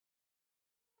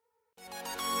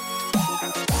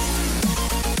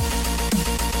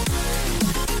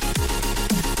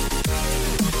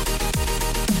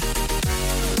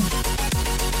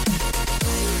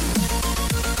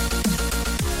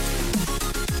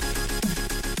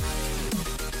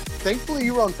thankfully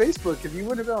you were on Facebook. If you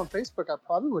wouldn't have been on Facebook, I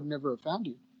probably would never have found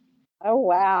you. Oh,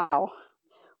 wow.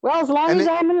 Well, as long as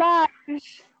I'm alive.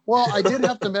 Well, I did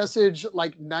have to message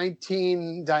like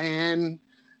 19 Diane's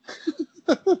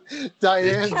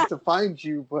to find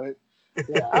you, but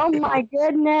yeah. Oh my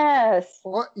goodness.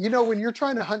 Well, you know, when you're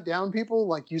trying to hunt down people,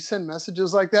 like you send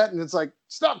messages like that and it's like,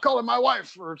 stop calling my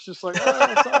wife, or it's just like,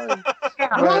 oh, sorry.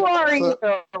 Yeah, who are you?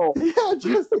 Yeah,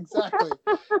 just exactly.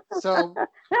 So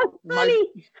funny.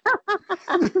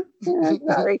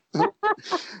 Sorry.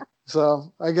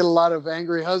 So I get a lot of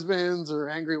angry husbands or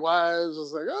angry wives.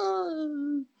 It's like,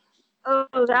 oh.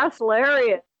 Oh, that's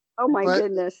hilarious. Oh my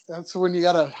goodness. That's when you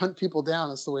gotta hunt people down.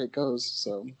 That's the way it goes.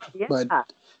 So yeah. But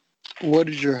what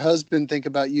did your husband think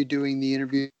about you doing the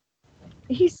interview?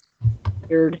 He's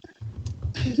weird.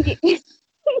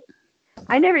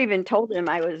 I never even told him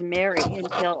I was married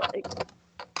until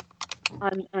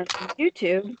on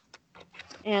YouTube,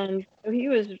 and so he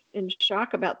was in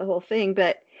shock about the whole thing.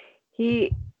 But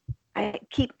I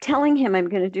keep telling him I'm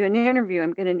going to do an interview.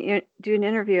 I'm going to do an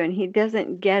interview, and he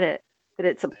doesn't get it that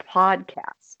it's a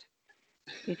podcast.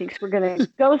 He thinks we're going to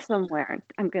go somewhere, and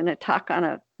I'm going to talk on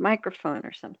a microphone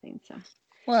or something. So,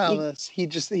 well,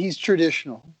 he's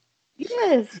traditional.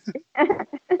 Yes.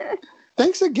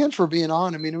 Thanks again for being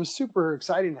on. I mean, it was super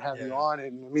exciting to have you on,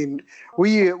 and I mean,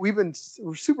 we're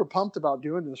super pumped about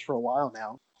doing this for a while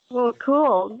now. Well,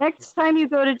 cool. Next time you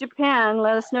go to Japan,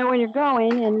 let us know when you're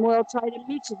going, and we'll try to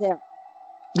meet you there.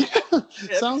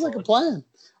 Sounds like a plan.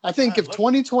 I think if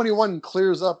 2021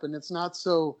 clears up and it's not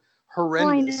so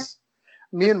horrendous,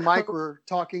 me and Mike were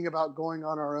talking about going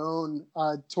on our own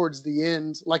towards the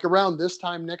end, like around this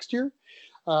time next year,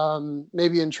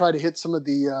 maybe, and try to hit some of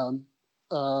the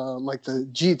like the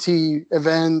GT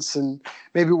events, and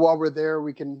maybe while we're there,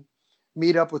 we can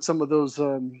meet up with some of those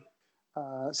of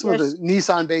the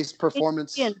Nissan-based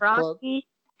performance club.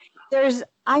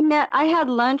 I had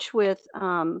lunch with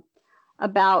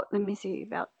about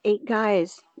 8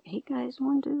 guys. 8 guys,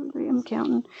 1, 2, 3. I'm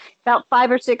counting. About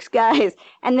 5 or 6 guys,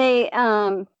 and they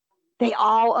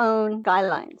all own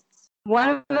Skylines. One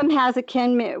of them has a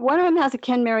Ken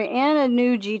Mary and a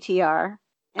new GTR,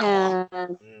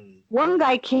 and one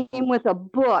guy came with a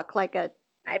book, I'd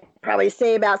probably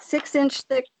say about 6-inch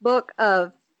thick book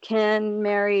of Ken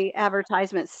Mary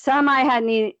advertisements. Some I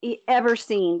hadn't ever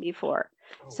seen before.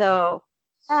 So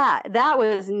that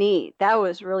was neat. That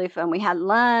was really fun. We had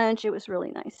lunch. It was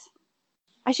really nice.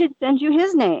 I should send you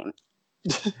his name.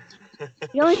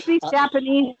 He only speaks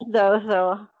Japanese though,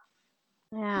 so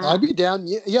yeah. I'd be down.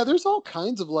 Yeah, there's all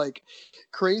kinds of like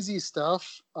crazy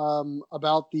stuff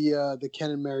about the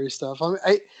Ken and Mary stuff.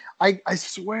 I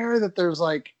swear that there's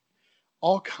like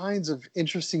all kinds of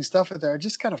interesting stuff out there. I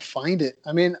just gotta find it.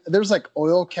 I mean, there's like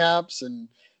oil caps and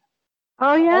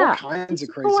all kinds of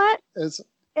crazy. You know what?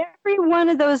 Every one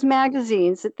of those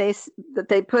magazines that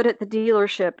they put at the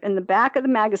dealership, in the back of the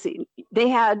magazine, they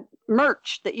had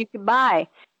merch that you could buy.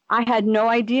 I had no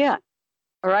idea,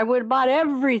 or I would have bought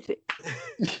everything.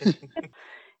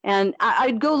 And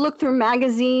I'd go look through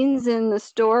magazines in the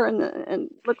store and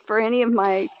look for any of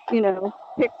my,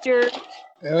 pictures.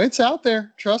 It's out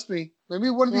there. Trust me. Maybe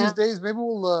one of these days, maybe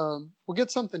we'll get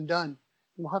something done.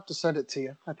 We'll have to send it to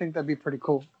you. I think that'd be pretty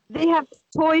cool. They have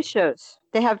toy shows.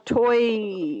 They have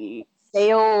toy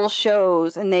sale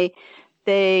shows, and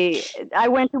I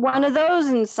went to one of those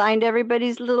and signed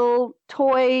everybody's little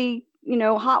toy,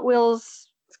 Hot Wheels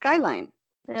Skyline.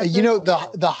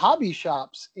 The hobby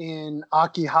shops in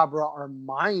Akihabara are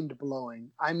mind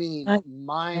blowing. I mean,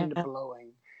 mind blowing.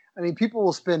 I mean, people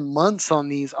will spend months on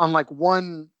these, on like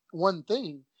one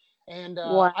thing. And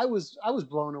I was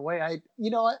blown away. I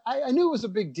knew it was a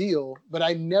big deal, but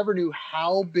I never knew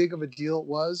how big of a deal it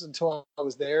was until I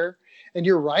was there. And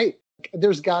you're right.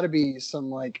 There's got to be some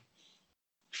like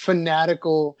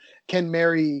fanatical Ken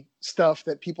Mary stuff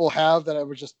that people have that I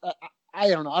was just I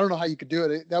don't know. I don't know how you could do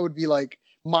it. That would be like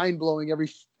mind blowing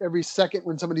every second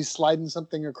when somebody's sliding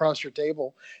something across your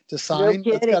table to sign.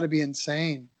 That's got to be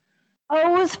insane. Oh,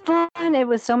 it was fun. It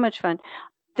was so much fun.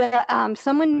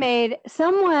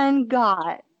 Someone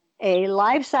got a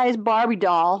life-size Barbie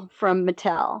doll from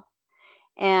Mattel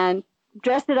and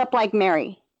dressed it up like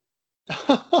Mary.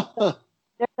 There's a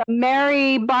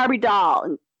Mary Barbie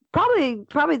doll, probably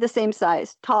the same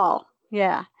size, tall.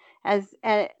 Yeah.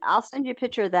 I'll send you a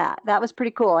picture of that. That was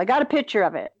pretty cool. I got a picture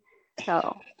of it.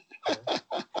 So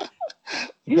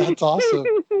that's awesome.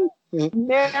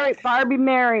 Mary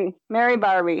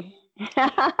Barbie.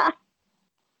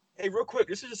 Hey, real quick,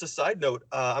 this is just a side note.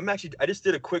 I just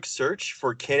did a quick search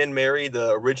for Ken and Mary,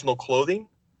 the original clothing.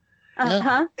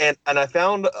 Uh-huh. And I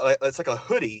found it's like a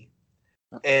hoodie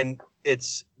and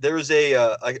there's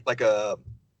a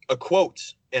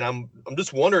quote, and I'm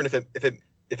just wondering if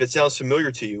it sounds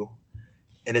familiar to you,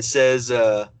 and it says,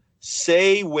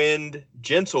 "Say wind,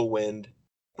 gentle wind,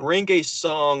 bring a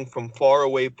song from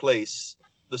faraway place,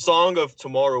 the song of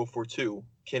tomorrow for two,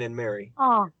 Ken and Mary."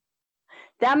 Oh,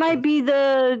 that might be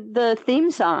the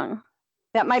theme song.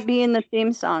 That might be in the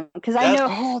theme song because I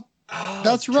know.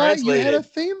 That's right. You had a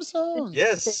theme song.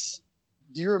 Yes.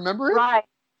 Do you remember it? Right.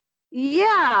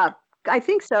 Yeah, I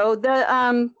think so.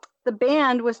 The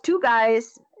band was two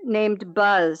guys named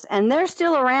Buzz, and they're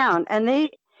still around. And a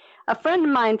friend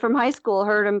of mine from high school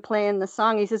heard him playing the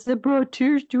song. He says it brought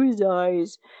tears to his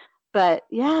eyes. But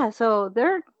yeah, so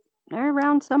they're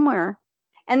around somewhere.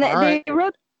 And they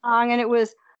wrote the song, and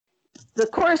the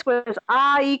chorus was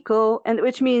Aiko, and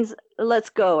which means let's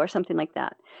go or something like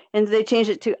that. And they changed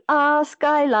it to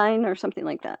Skyline or something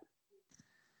like that.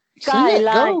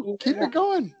 Skyline. Go. Keep it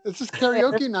going. This is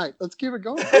karaoke night. Let's keep it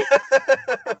going.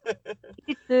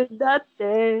 いつだっ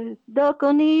てど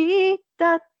こに行っ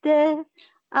たって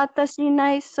私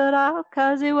ない空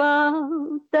風は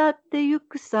歌ってゆ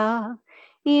くさ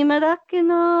今だけ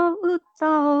の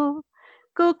歌を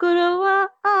心は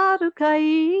あるかい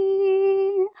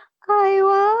愛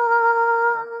は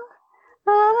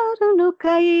あるの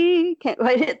かい Can't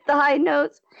quite hit the high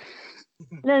notes.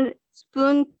 Then スプ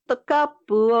ーンとカッ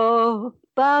プを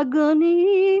バッグ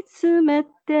に詰め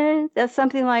て That's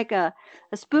something like a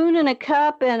spoon and a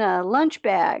cup and a lunch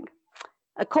bag,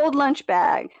 a cold lunch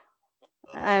bag.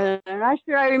 I'm not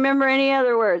sure I remember any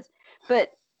other words,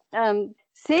 but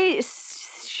Seiji,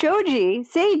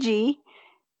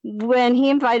 when he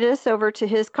invited us over to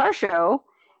his car show,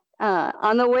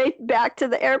 on the way back to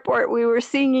the airport, we were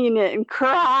singing it and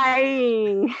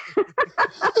crying.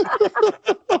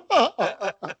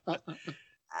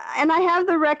 And I have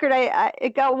the record.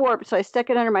 It got warped, so I stuck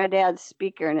it under my dad's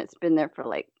speaker, and it's been there for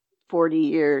like 40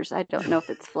 years. I don't know if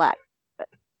it's flat, but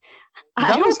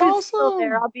I hope it's still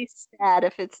there. I'll be sad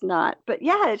if it's not. But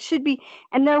yeah, it should be.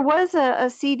 And there was a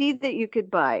CD that you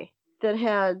could buy that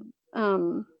had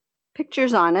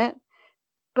pictures on it.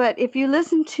 But if you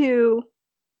listen to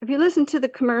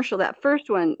the commercial, that first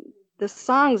one, the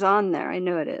song's on there. I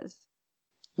know it is.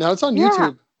 No, it's on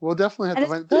YouTube. We'll definitely have to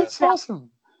find it. That's awesome.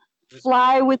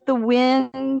 Fly with the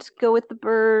wind, go with the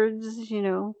birds,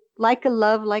 like a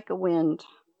love, like a wind.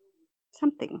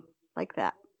 Something like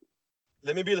that.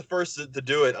 Let me be the first to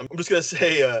do it. I'm just going to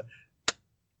say,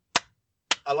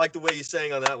 I like the way you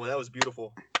sang on that one. That was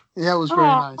beautiful. Yeah, it was very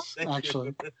nice,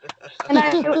 actually.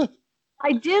 And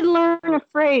I did learn a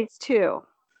phrase, too,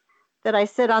 that I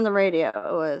said on the radio.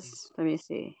 It was, let me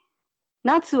see.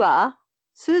 Natsu wa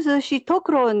suzushi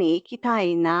tokoro ni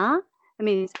ikitai na. I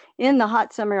mean, in the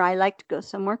hot summer, I like to go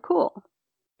somewhere cool.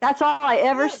 That's all I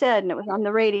ever said, and it was on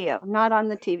the radio, not on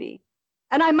the TV.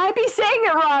 And I might be saying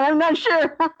it wrong. I'm not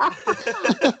sure.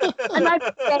 And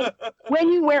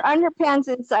when you wear underpants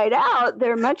inside out,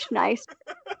 they're much nicer.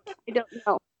 I don't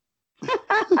know.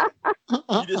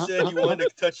 You just said you wanted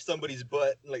to touch somebody's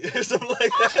butt, like something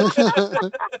like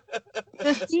that.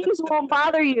 The steams won't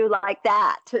bother you like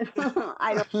that.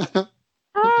 I don't.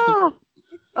 Oh,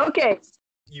 okay.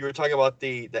 You were talking about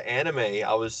the anime.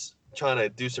 I was trying to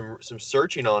do some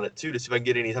searching on it too to see if I can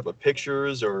get any type of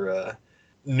pictures or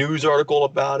news article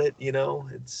about it.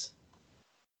 It's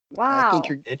wow. I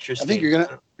think interesting. I think you're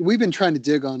gonna. We've been trying to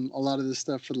dig on a lot of this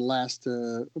stuff for the last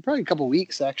probably a couple of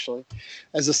weeks actually,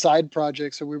 as a side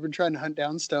project. So we've been trying to hunt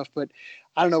down stuff, but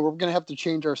I don't know. We're gonna have to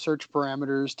change our search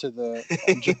parameters to the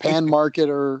Japan market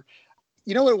or.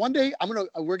 You know what? One day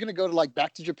we're gonna go to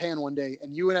back to Japan one day,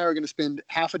 and you and I are gonna spend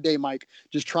half a day, Mike,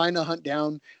 just trying to hunt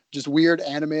down just weird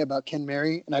anime about Ken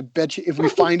Mary. And I bet you, if we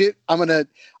find it, I'm gonna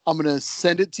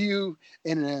send it to you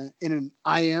in an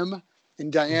IM,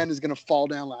 and Diane is gonna fall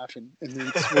down laughing, and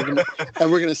then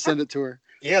we're gonna send it to her.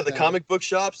 Yeah, the comic book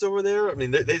shops over there. I mean,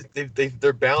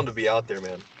 they're bound to be out there,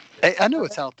 man. I know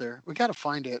it's out there. We gotta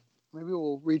find it. Maybe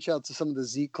we'll reach out to some of the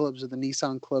Z clubs or the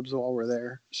Nissan clubs while we're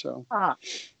there. So.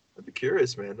 I'd be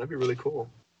curious, man. That'd be really cool.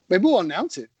 Maybe we'll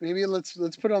announce it. Maybe let's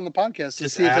put it on the podcast to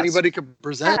see if anybody can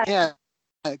present. Yeah,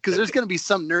 because there's going to be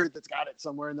some nerd that's got it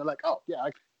somewhere, and they're like, "Oh, yeah."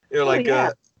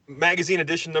 Magazine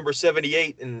edition number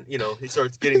 78, and he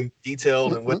starts getting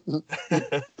detailed and what.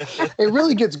 It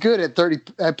really gets good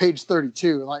at page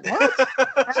 32. Like what?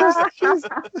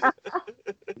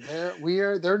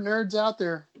 They're nerds out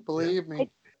there. Believe me.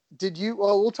 Did you?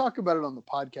 Well, we'll talk about it on the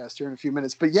podcast here in a few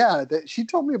minutes. But yeah, she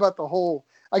told me about the whole.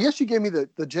 I guess she gave me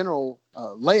the general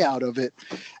layout of it,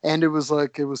 and it was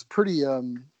pretty.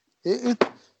 It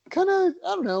kind of,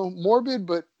 I don't know, morbid,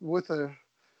 but with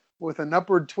an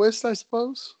upward twist, I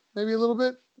suppose. maybe a little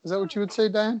bit. Is that what you would say,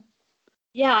 Diane?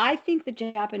 Yeah, I think the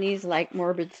Japanese like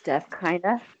morbid stuff, kind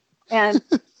of, and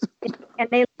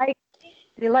they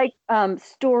like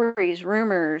stories,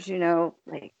 rumors,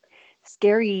 like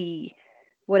scary,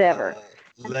 whatever.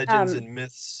 Legends and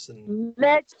myths.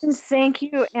 Legends, thank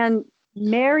you. And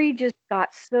Mary just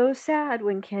got so sad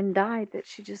when Ken died that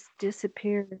she just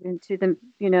disappeared into the,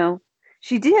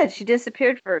 she did. She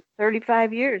disappeared for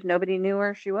 35 years. Nobody knew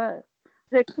where she was.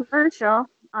 The commercial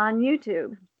on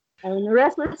YouTube, and the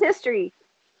rest was history.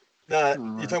 You're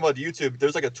talking about YouTube.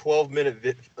 There's like a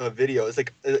 12-minute video. It's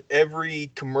like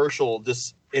every commercial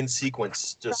just in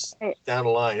sequence, just down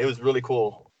the line. It was really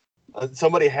cool.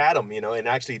 Somebody had them, and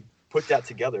actually put that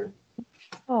together.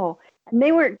 Oh, and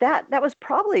they were that was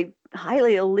probably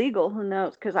highly illegal. Who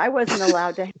knows? Because I wasn't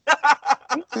allowed to.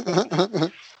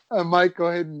 Mike, go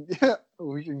ahead and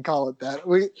we can call it that.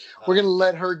 We're gonna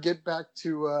let her get back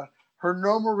to her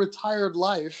normal retired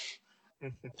life.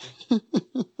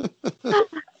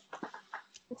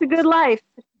 It's a good life.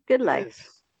 Good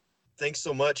life. Thanks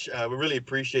so much. We really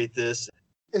appreciate this.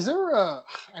 Is there I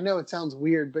know it sounds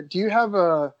weird, but do you have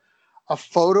a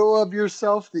photo of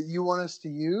yourself that you want us to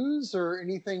use, or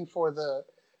anything for the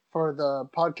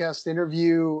podcast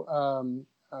interview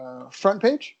front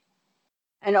page?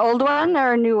 An old one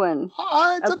or a new one?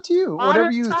 It's up to you.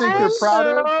 Whatever you think you're proud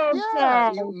of.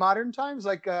 Yeah, times? Modern times.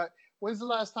 Like, when's the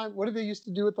last time? What did they used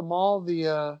to do at the mall?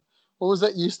 What was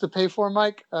that you used to pay for,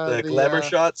 Mike? The glamour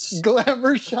shots.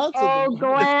 Glamour shots. Oh,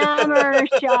 glamour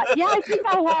shot. Yeah, I think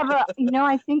I have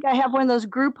I think I have one of those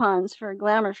Groupons for a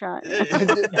glamour shot.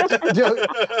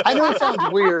 I know it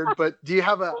sounds weird, but do you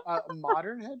have a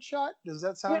modern headshot? Does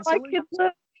that sound silly?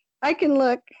 I can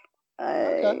look.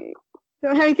 Okay. I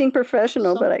don't have anything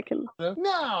professional, but I can.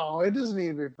 No, it doesn't need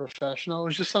to be professional.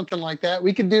 It's just something like that.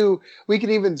 We could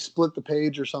even split the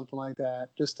page or something like that.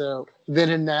 Just a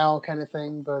then and now kind of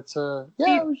thing. But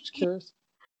yeah, I was just curious.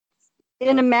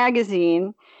 In a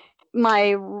magazine,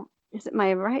 my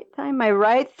right thigh? My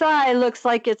right thigh looks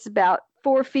like it's about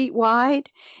 4 feet wide.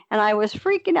 And I was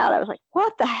freaking out. I was like,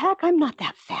 what the heck? I'm not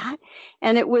that fat.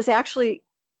 And it was actually,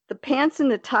 the pants and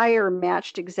the tire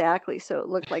matched exactly, so it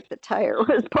looked like the tire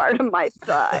was part of my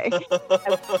thigh.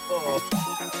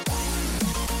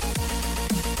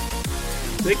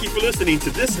 Thank you for listening to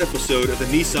this episode of the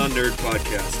Nissan Nerd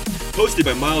Podcast, hosted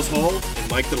by Miles Hall and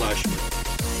Mike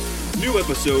DeLashman. New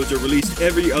episodes are released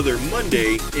every other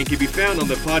Monday and can be found on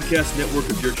the podcast network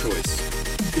of your choice.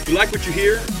 If you like what you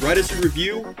hear, write us a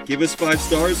review, give us 5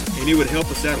 stars, and it would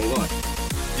help us out a lot.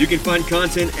 You can find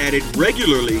content added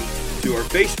regularly to our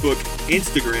Facebook,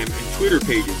 Instagram, and Twitter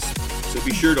pages, so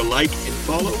be sure to like and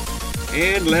follow.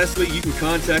 And lastly, you can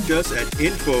contact us at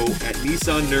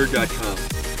info@nissannerd.com.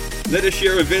 Let us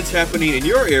share events happening in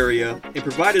your area and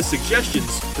provide us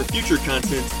suggestions for future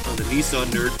content on the Nissan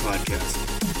Nerd Podcast.